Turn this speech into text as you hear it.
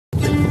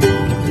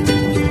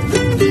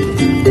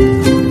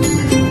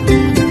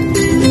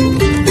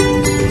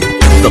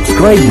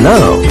subscribe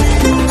now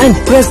and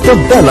press the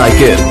bell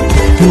icon.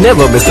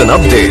 Never miss an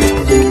update.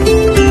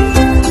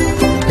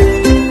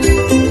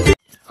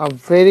 A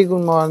very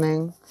good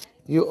morning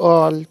you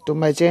all to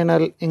my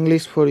channel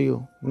English for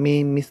You.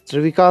 Me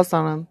Mr.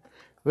 Vikash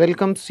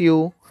welcomes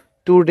you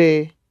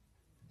today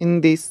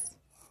in this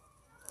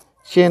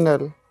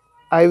channel.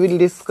 I will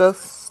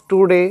discuss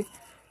today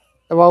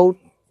about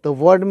the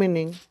word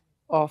meaning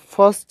of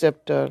first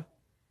chapter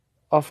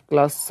of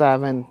class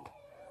 7th.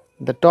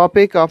 The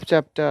topic of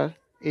chapter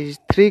is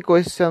 3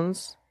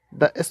 questions,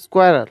 the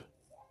squirrel.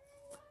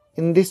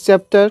 In this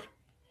chapter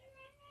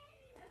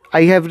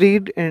I have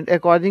read, and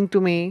according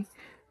to me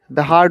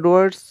the hard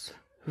words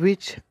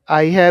which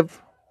I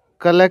have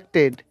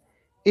collected.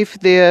 If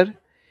there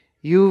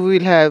you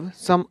will have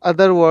some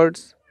other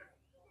words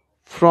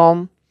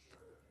from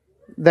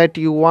that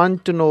you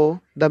want to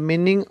know the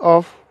meaning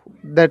of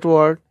that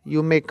word,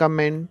 you may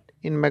comment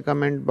in my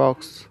comment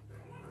box.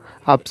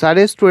 आप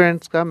सारे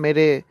students का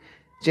मेरे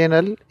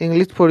channel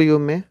English for you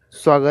में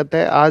स्वागत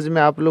है। आज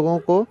मैं आप लोगों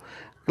को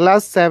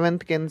क्लास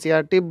 7th के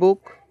NCERT बुक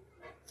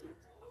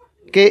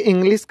के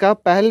इंग्लिश का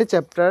पहले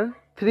चैप्टर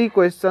 3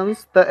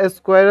 क्वेश्चंस द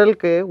स्क्वायरल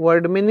के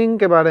वर्ड मीनिंग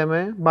के बारे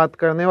में बात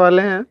करने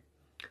वाले हैं।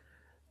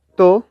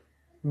 तो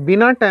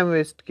बिना टाइम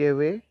वेस्ट किए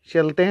हुए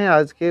चलते हैं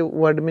आज के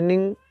वर्ड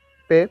मीनिंग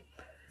पे।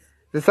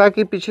 जैसा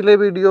कि पिछले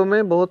वीडियो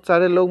में बहुत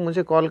सारे लोग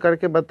मुझे कॉल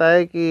करके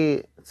बताए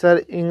कि सर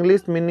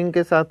इंग्लिश मीनिंग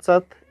के साथ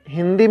साथ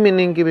हिंदी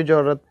मीनिंग की भी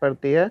ज़रूरत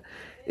पड़ती है,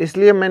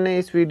 इसलिए मैंने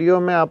इस वीडियो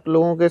में आप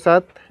लोगों के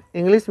साथ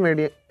इंग्लिश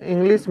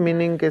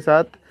मीनिंग के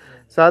साथ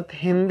साथ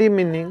हिंदी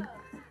मीनिंग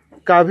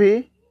का भी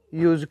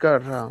यूज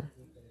कर रहा हूँ।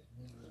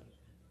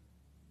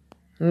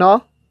 Now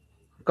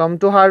come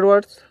to hard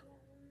words.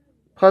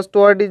 First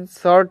word is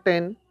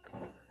certain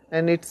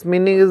and it's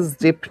meaning is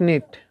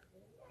definite,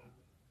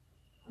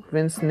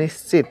 means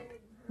निश्चित।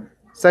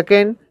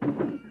 Second,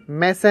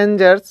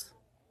 messengers,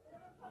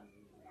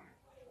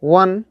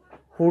 one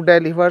who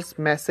delivers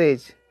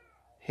message.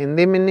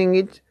 Hindi meaning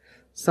is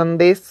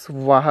संदेश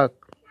वाहक.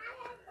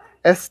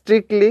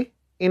 Strictly,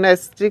 in a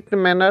strict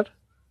manner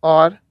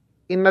or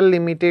in a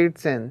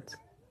limited sense.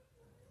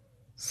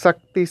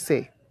 शक्ति से.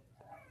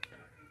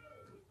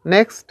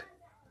 Next,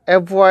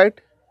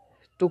 avoid,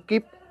 to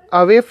keep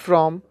away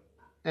from,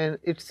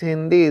 and its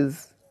Hindi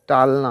is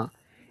टालना.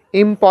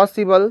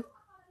 Impossible,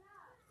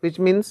 which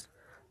means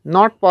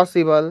not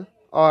possible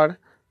or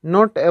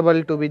not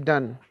able to be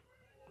done.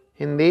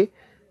 Hindi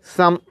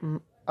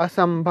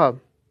असंभव.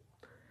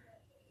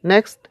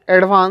 Next,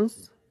 advance,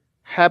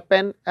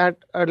 happen at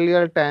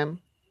earlier time,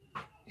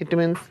 it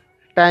means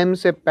time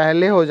से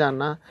पहले हो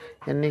जाना,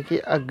 यानी कि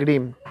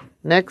अग्रिम.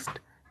 Next,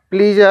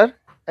 pleaser,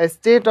 A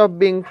state of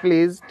being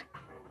pleased,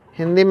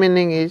 Hindi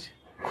meaning is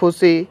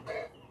खुशी.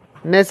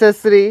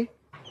 Necessary,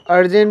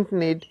 urgent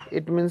need,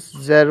 it means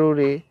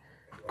ज़रूरी.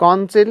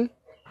 Council,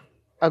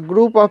 a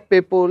group of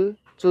people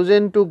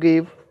chosen to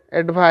give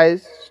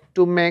advice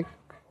to make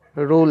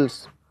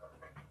rules.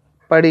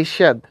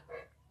 परिषद.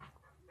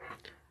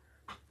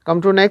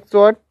 Come to next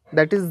word,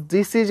 that is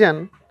decision,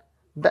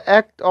 the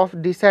act of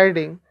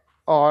deciding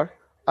or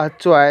a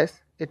choice,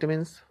 it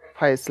means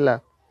फैसला.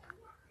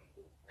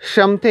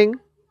 Something,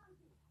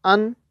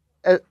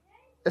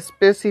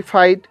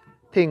 unspecified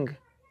thing,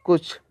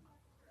 कुछ.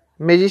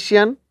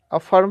 Magician, a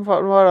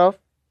performer of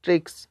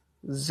tricks,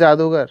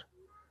 जादूगर.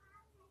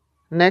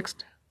 Next,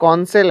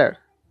 counselor,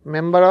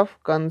 member of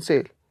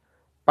council,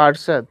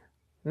 पार्षद.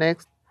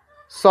 Next,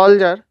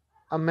 soldier,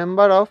 a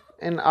member of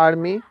an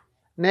army.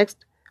 Next,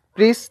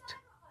 priest,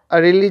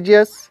 a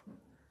religious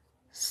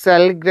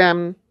salgram,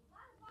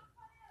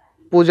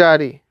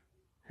 pujari.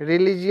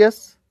 Religious,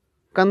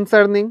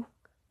 concerning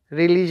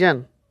religion,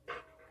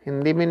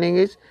 Hindi meaning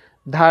is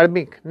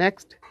dharmik.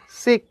 Next,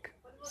 sikh,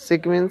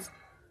 sikh means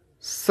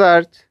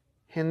search,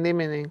 Hindi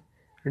meaning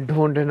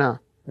ढूंढना.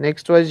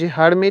 Next was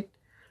hermit.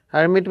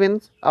 Hermit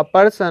means a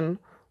person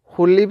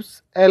who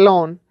lives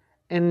alone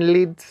and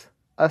leads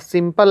a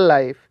simple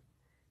life,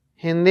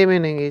 Hindi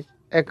meaning is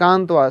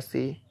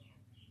एकांतवासी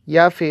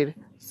या फिर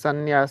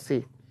सन्यासी.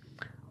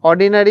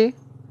 Ordinary,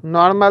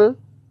 normal,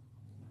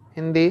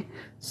 Hindi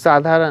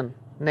साधारण.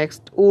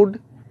 Next, would.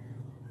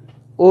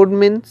 Would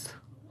means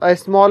a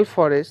small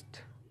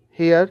forest.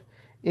 Here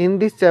in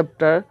this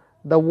chapter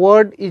the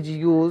word is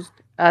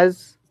used as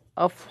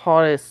a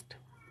forest,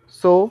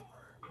 so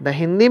the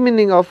Hindi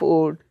meaning of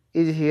would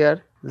is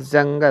here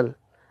jungle.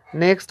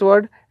 Next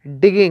word,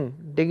 digging.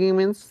 Digging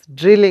means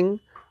drilling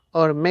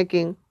और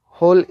making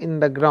hole in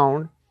the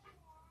ground,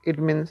 it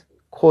means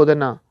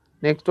खोदना.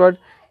 Next word,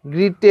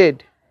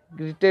 greeted.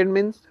 Greeted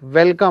means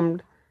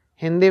welcomed,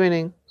 Hindi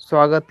meaning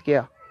स्वागत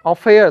किया.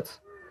 Affairs.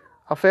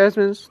 Affairs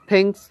means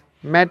things,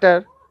 matter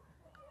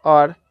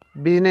or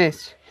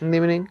business,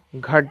 Hindi meaning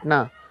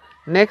घटना.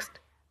 Next,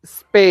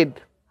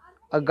 spade,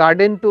 a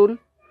garden tool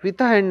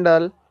with a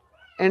handle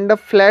and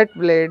a flat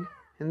blade,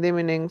 Hindi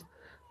meaning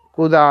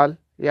कुदाल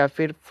या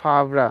फिर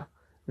फावड़ा.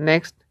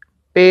 Next,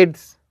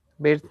 beds.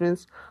 Beds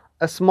means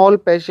a small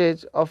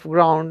passage of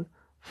ground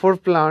for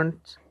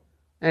plants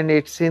and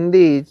its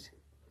Hindi is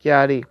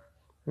kyari.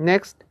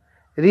 Next,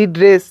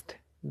 redressed.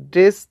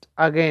 Dressed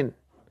again,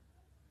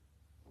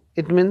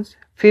 it means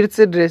फिर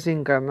से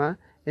dressing करना,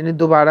 यानी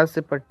दोबारा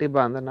से पट्टी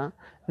बांधना.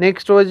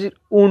 Next was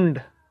wound.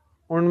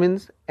 Wound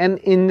means an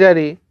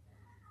injury,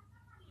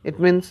 it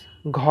means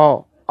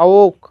घाव.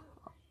 अवोक,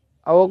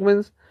 अवोक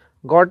means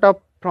got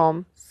up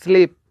from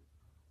sleep,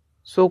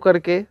 सो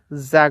करके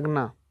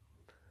जागना.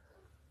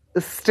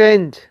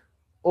 स्ट्रेंज,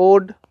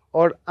 ओड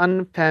और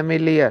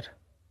अनफैमिलियर,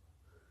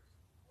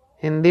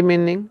 हिंदी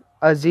मीनिंग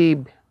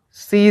अजीब.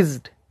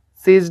 Seized,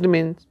 seized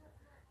means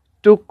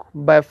took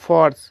by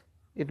force,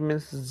 it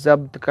means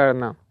जब्त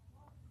करना.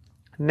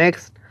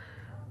 Next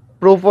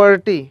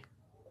property.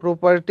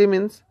 Property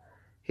means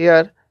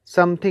here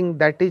something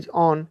that is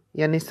on,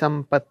 यानी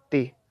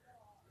संपत्ति.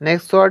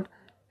 Next word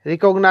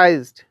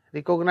recognised.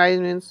 Recognise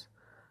means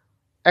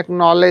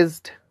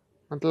acknowledged,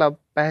 मतलब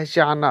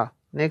पहचाना.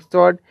 Next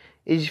word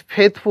is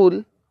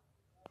faithful,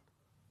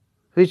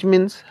 which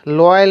means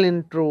loyal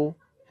and true,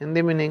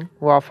 Hindi meaning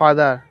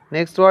वफादार.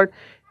 Next word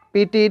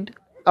pitied,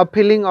 a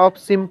feeling of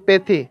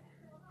sympathy,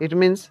 it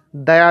means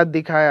दया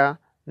दिखाया.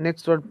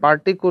 Next word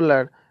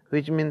particular,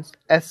 which means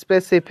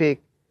specific,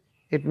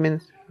 it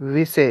means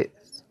wishes.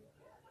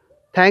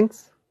 Thanks.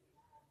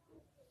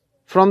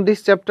 From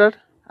this chapter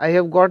I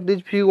have got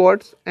these few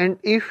words, and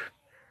if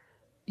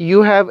you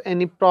have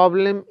any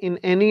problem in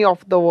any of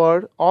the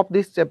word of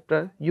this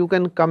chapter, you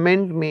can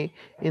comment me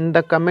in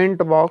the comment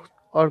box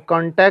or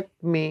contact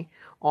me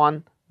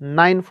on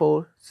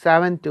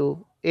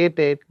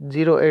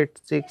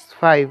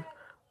 9472880865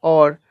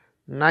 or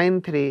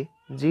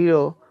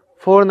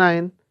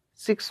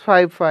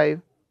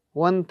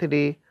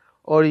 93049655513,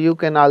 or you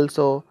can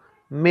also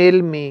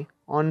mail me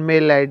on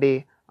mail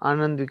id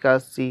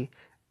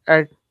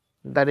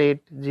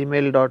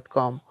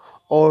anandvikasc@gmail.com,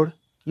 or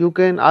you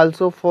can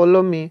also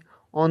follow me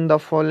on the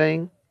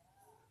following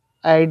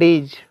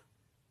IDs.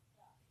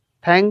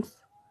 Thanks.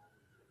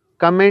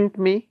 Comment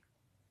me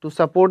to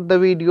support the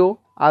video.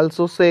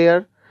 Also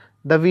share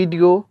the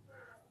video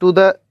to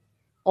the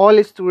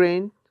all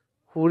students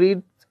who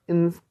read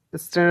in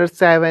standard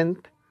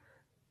 7th,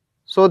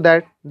 so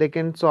that they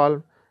can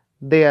solve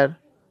their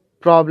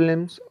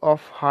problems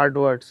of hard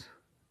words.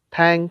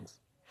 Thanks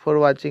for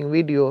watching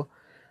video.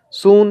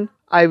 Soon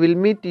I will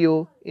meet you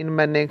in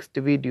my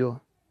next video.